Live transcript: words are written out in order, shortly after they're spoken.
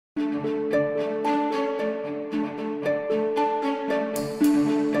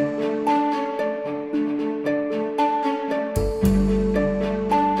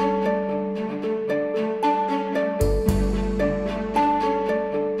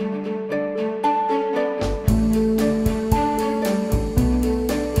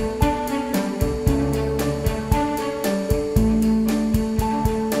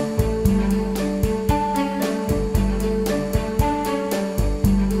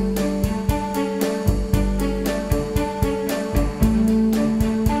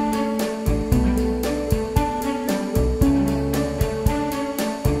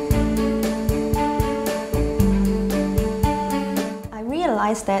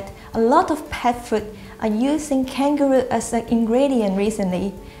realized that a lot of pet food are using kangaroo as an ingredient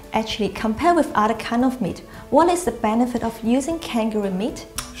recently. Actually, compared with other kind of meat, what is the benefit of using kangaroo meat?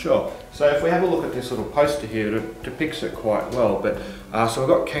 Sure. So if we have a look at this little poster here, it depicts it quite well. But so we've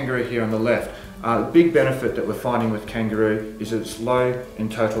got kangaroo here on the left. The big benefit that we're finding with kangaroo is that it's low in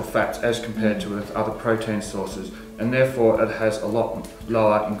total fats as compared to with other protein sources, and therefore it has a lot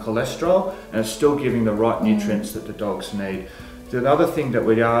lower in cholesterol, and it's still giving the right nutrients that the dogs need. The other thing that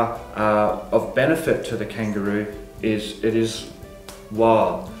we are of benefit to the kangaroo is it is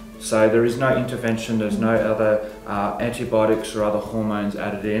wild. So there is no intervention, there's no other antibiotics or other hormones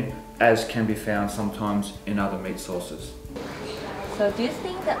added in, as can be found sometimes in other meat sources. So do you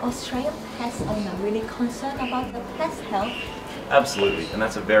think that Australian pet owners are really concerned about the pet's health? Absolutely, and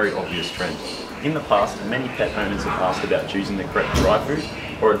that's a very obvious trend. In the past, many pet owners have asked about choosing the correct dry food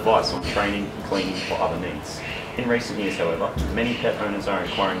or advice on training, cleaning or other needs. In recent years, however, many pet owners are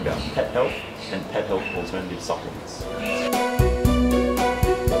inquiring about pet health and pet health alternative supplements.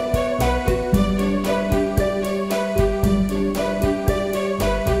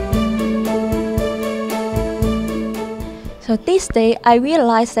 So this day, I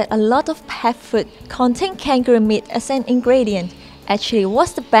realized that a lot of pet food contain kangaroo meat as an ingredient. Actually,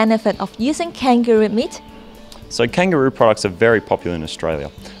 what's the benefit of using kangaroo meat? So kangaroo products are very popular in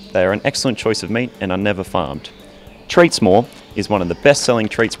Australia. They are an excellent choice of meat and are never farmed. Treats More is one of the best-selling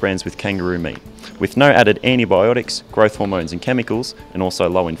treats brands with kangaroo meat, with no added antibiotics, growth hormones and chemicals, and also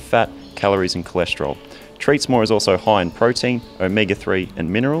low in fat, calories and cholesterol. Treats More is also high in protein, omega-3 and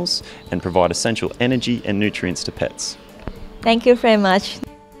minerals, and provide essential energy and nutrients to pets. Thank you very much.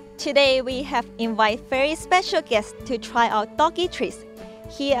 Today we have invited very special guests to try our doggy treats.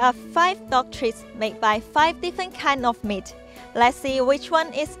 Here are 5 dog treats made by 5 different kinds of meat. Let's see which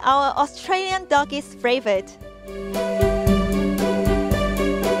one is our Australian doggy's favorite.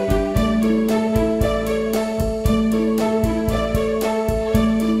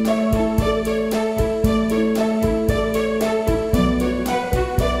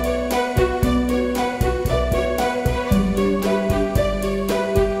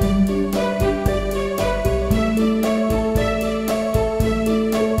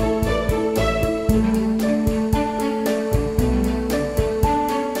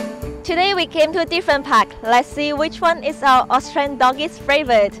 Today we came to a different park. Let's see which one is our Australian doggy's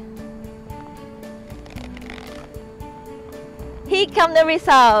favorite. Here comes the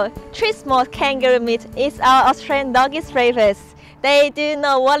result. Treats More kangaroo meat is our Australian doggy's favorite. They do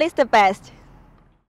know what is the best.